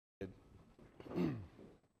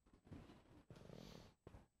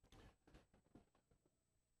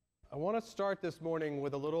I want to start this morning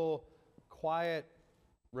with a little quiet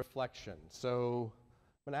reflection. So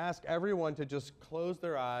I'm going to ask everyone to just close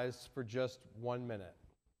their eyes for just 1 minute.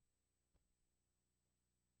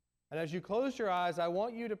 And as you close your eyes, I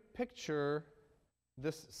want you to picture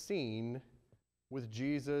this scene with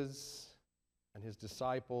Jesus and his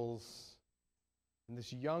disciples and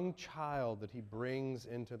this young child that he brings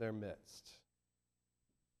into their midst.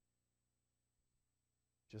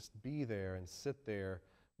 Just be there and sit there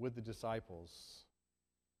with the disciples,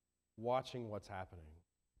 watching what's happening.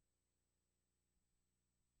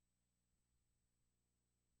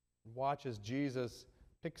 Watch as Jesus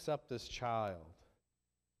picks up this child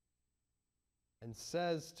and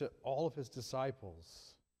says to all of his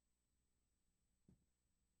disciples,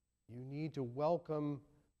 you need to welcome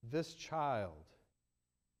this child.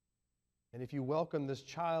 And if you welcome this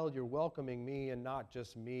child, you're welcoming me, and not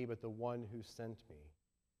just me, but the one who sent me.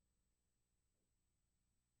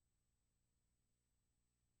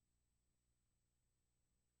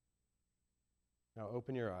 Now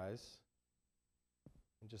open your eyes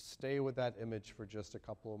and just stay with that image for just a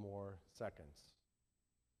couple more seconds.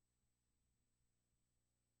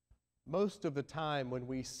 Most of the time when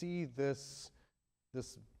we see this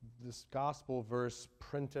gospel verse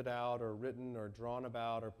printed out or written or drawn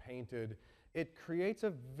about or painted, it creates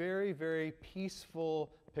a very, very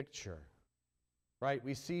peaceful picture, right?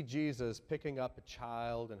 We see Jesus picking up a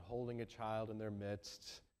child and holding a child in their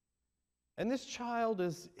midst. And this child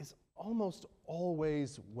is almost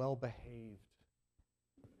always well-behaved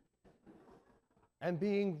and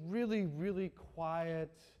being really, really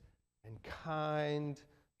quiet and kind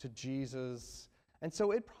to Jesus. And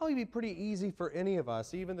so it'd probably be pretty easy for any of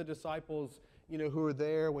us, even the disciples, who are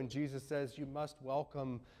there when Jesus says, you must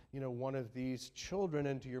welcome, one of these children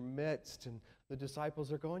into your midst. And the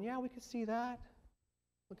disciples are going, yeah, we could see that.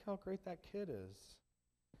 Look how great that kid is.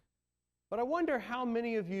 But I wonder how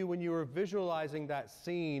many of you, when you were visualizing that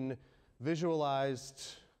scene, visualized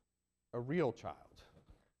a real child.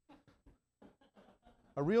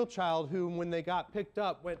 A real child who, when they got picked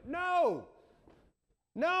up, went, no,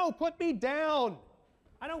 put me down.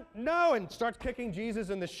 I don't know, and starts kicking Jesus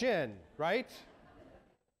in the shin, right?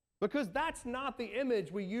 Because that's not the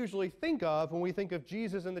image we usually think of when we think of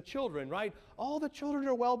Jesus and the children, right? All the children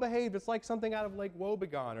are well behaved. It's like something out of Lake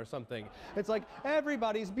Wobegon or something. It's like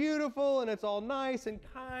everybody's beautiful and it's all nice and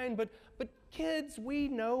kind, but kids, we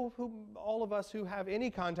know, all of us who have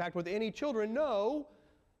any contact with any children know,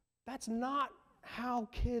 that's not how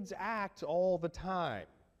kids act all the time.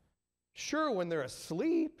 Sure, when they're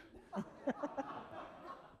asleep.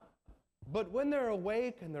 But when they're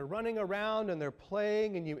awake and they're running around and they're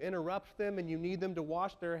playing and you interrupt them and you need them to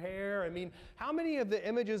wash their hair, I mean, how many of the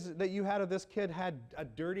images that you had of this kid had a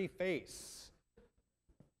dirty face?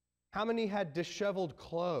 How many had disheveled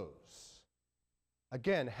clothes?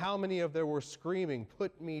 Again, how many of them were screaming,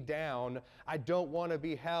 put me down, I don't want to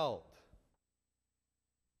be held?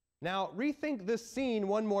 Now, rethink this scene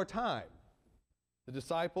one more time. The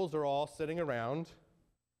disciples are all sitting around.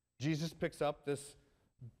 Jesus picks up this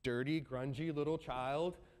dirty, grungy little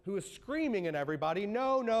child who is screaming at everybody,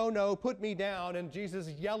 no, put me down. And Jesus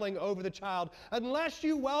is yelling over the child, unless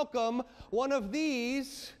you welcome one of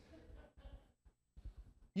these,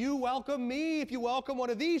 you welcome me if you welcome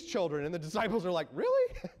one of these children. And the disciples are like,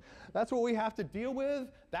 really? That's what we have to deal with?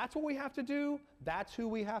 That's what we have to do? That's who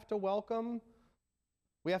we have to welcome?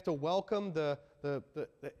 We have to welcome the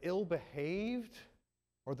ill-behaved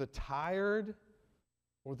or the tired,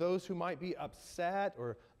 or those who might be upset,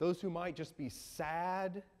 or those who might just be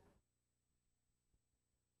sad.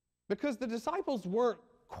 Because the disciples weren't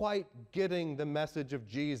quite getting the message of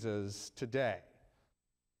Jesus today.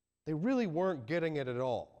 They really weren't getting it at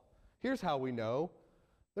all. Here's how we know.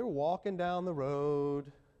 They're walking down the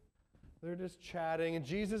road. They're just chatting, and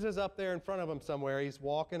Jesus is up there in front of them somewhere. He's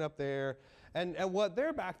walking up there, and what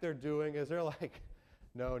they're back there doing is they're like,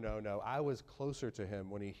 no, I was closer to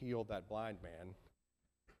him when he healed that blind man.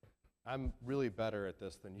 I'm really better at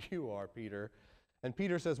this than you are, Peter. And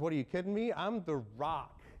Peter says, what, are you kidding me? I'm the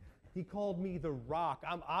rock. He called me the rock.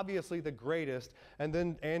 I'm obviously the greatest. And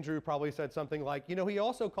then Andrew probably said something like, he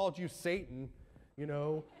also called you Satan,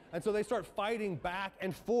 And so they start fighting back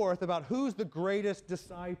and forth about who's the greatest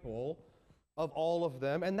disciple of all of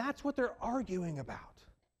them. And that's what they're arguing about.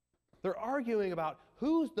 They're arguing about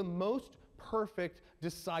who's the most perfect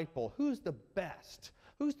disciple, who's the best,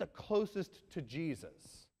 who's the closest to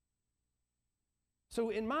Jesus. So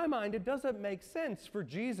in my mind, it doesn't make sense for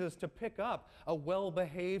Jesus to pick up a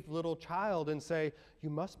well-behaved little child and say, you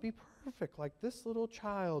must be perfect like this little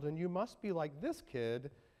child, and you must be like this kid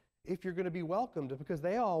if you're going to be welcomed, because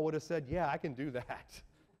they all would have said, yeah, I can do that.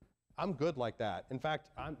 I'm good like that. In fact,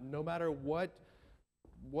 no matter what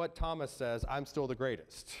Thomas says, I'm still the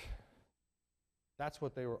greatest. That's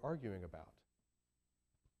what they were arguing about.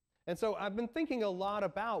 And so I've been thinking a lot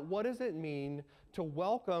about what does it mean to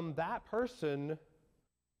welcome that person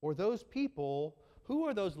or those people. Who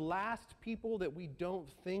are those last people that we don't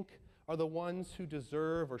think are the ones who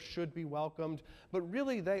deserve or should be welcomed, but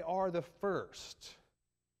really they are the first?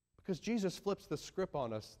 Because Jesus flips the script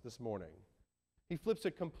on us this morning. He flips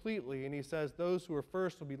it completely, and he says those who are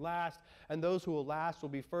first will be last, and those who will last will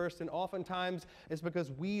be first. And oftentimes it's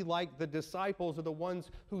because we, like the disciples, are the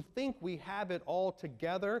ones who think we have it all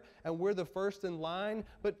together, and we're the first in line.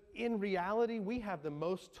 But in reality, we have the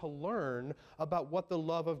most to learn about what the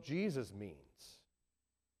love of Jesus means.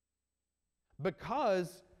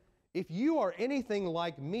 Because if you are anything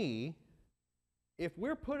like me, if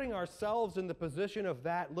we're putting ourselves in the position of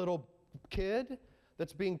that little kid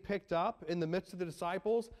that's being picked up in the midst of the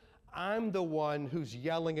disciples, I'm the one who's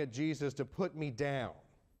yelling at Jesus to put me down.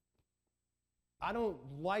 I don't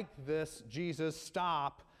like this, Jesus,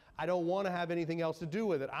 stop. I don't want to have anything else to do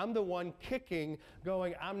with it. I'm the one kicking,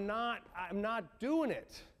 going, I'm not doing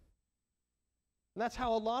it. And that's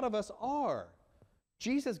how a lot of us are.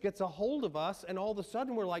 Jesus gets a hold of us, and all of a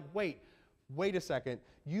sudden we're like, wait a second.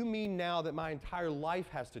 You mean now that my entire life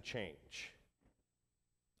has to change?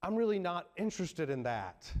 I'm really not interested in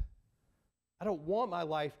that. I don't want my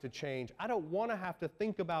life to change. I don't want to have to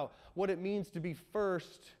think about what it means to be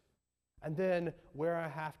first and then where I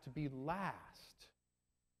have to be last.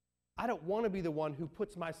 I don't want to be the one who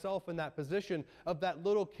puts myself in that position of that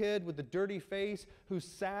little kid with the dirty face who's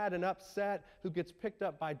sad and upset, who gets picked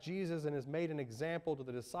up by Jesus and is made an example to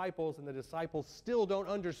the disciples, and the disciples still don't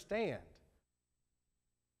understand.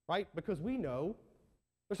 Right? Because we know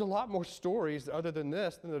there's a lot more stories other than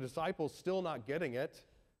this than the disciples still not getting it.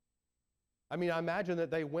 I mean, I imagine that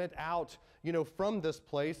they went out, from this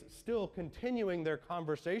place, still continuing their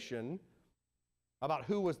conversation about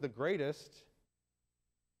who was the greatest,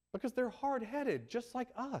 because they're hard-headed, just like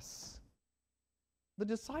us. The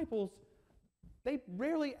disciples, they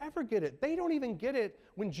rarely ever get it. They don't even get it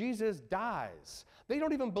when Jesus dies. They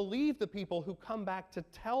don't even believe the people who come back to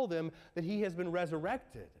tell them that he has been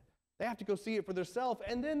resurrected. They have to go see it for themselves,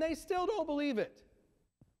 and then they still don't believe it.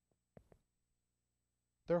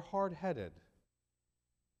 They're hard-headed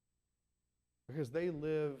because they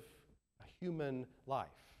live a human life.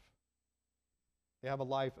 They have a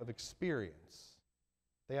life of experience.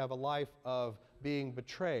 They have a life of being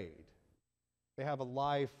betrayed. They have a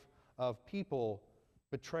life of people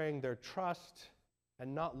betraying their trust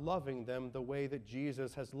and not loving them the way that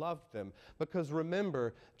Jesus has loved them. Because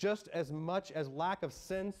remember, just as much as lack of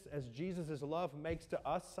sense as Jesus' love makes to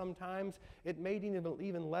us sometimes, it made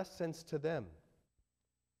even less sense to them.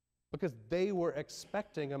 Because they were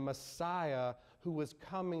expecting a Messiah who was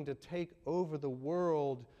coming to take over the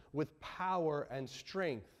world with power and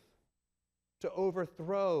strength, to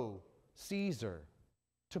overthrow Caesar,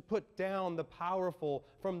 to put down the powerful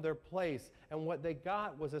from their place. And what they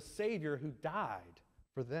got was a Savior who died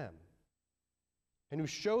for them and who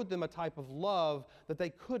showed them a type of love that they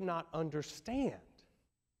could not understand.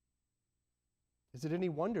 Is it any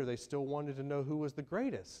wonder they still wanted to know who was the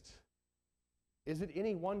greatest? Is it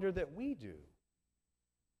any wonder that we do?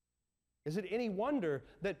 Is it any wonder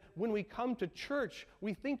that when we come to church,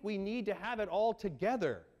 we think we need to have it all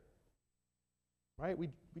together? Right? We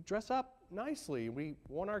dress up nicely. We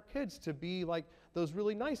want our kids to be like those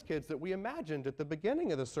really nice kids that we imagined at the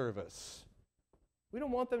beginning of the service. We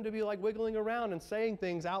don't want them to be like wiggling around and saying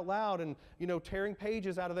things out loud and, tearing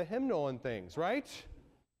pages out of the hymnal and things, right?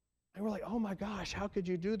 And we're like, oh my gosh, how could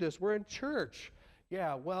you do this? We're in church.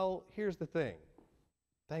 Yeah, well, here's the thing.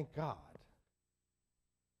 Thank God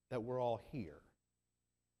that we're all here.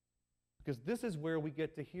 Because this is where we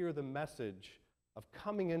get to hear the message of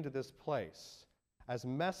coming into this place as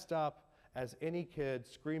messed up as any kid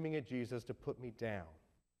screaming at Jesus to put me down.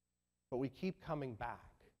 But we keep coming back.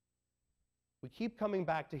 We keep coming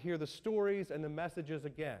back to hear the stories and the messages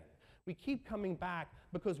again. We keep coming back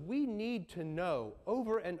because we need to know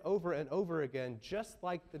over and over and over again, just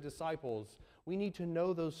like the disciples, we need to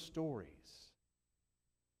know those stories.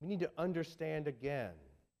 We need to understand again.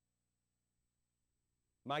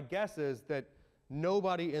 My guess is that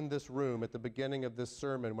nobody in this room at the beginning of this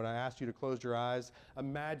sermon, when I asked you to close your eyes,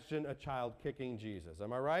 imagined a child kicking Jesus.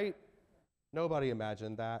 Am I right? Nobody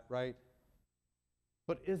imagined that, right?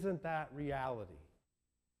 But isn't that reality?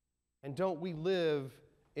 And don't we live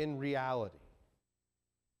in reality?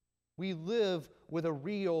 We live with a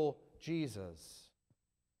real Jesus,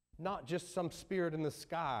 not just some spirit in the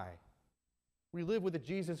sky. We live with a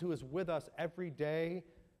Jesus who is with us every day,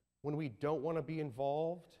 when we don't want to be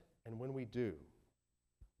involved and when we do,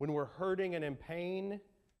 when we're hurting and in pain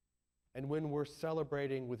and when we're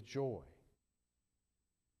celebrating with joy.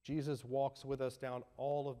 Jesus walks with us down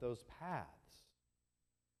all of those paths.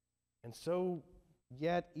 And so,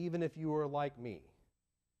 yet, even if you are like me,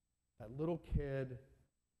 that little kid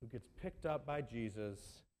who gets picked up by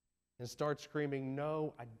Jesus and starts screaming,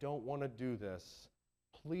 "No, I don't want to do this.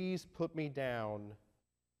 Please put me down.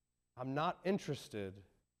 I'm not interested."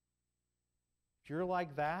 If you're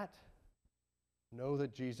like that, know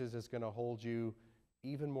that Jesus is going to hold you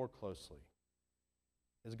even more closely.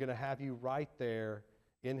 Is going to have you right there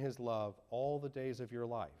in his love all the days of your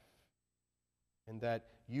life. And that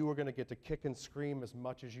you are going to get to kick and scream as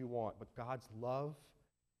much as you want, but God's love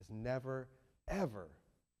is never, ever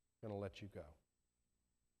going to let you go.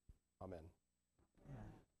 Amen.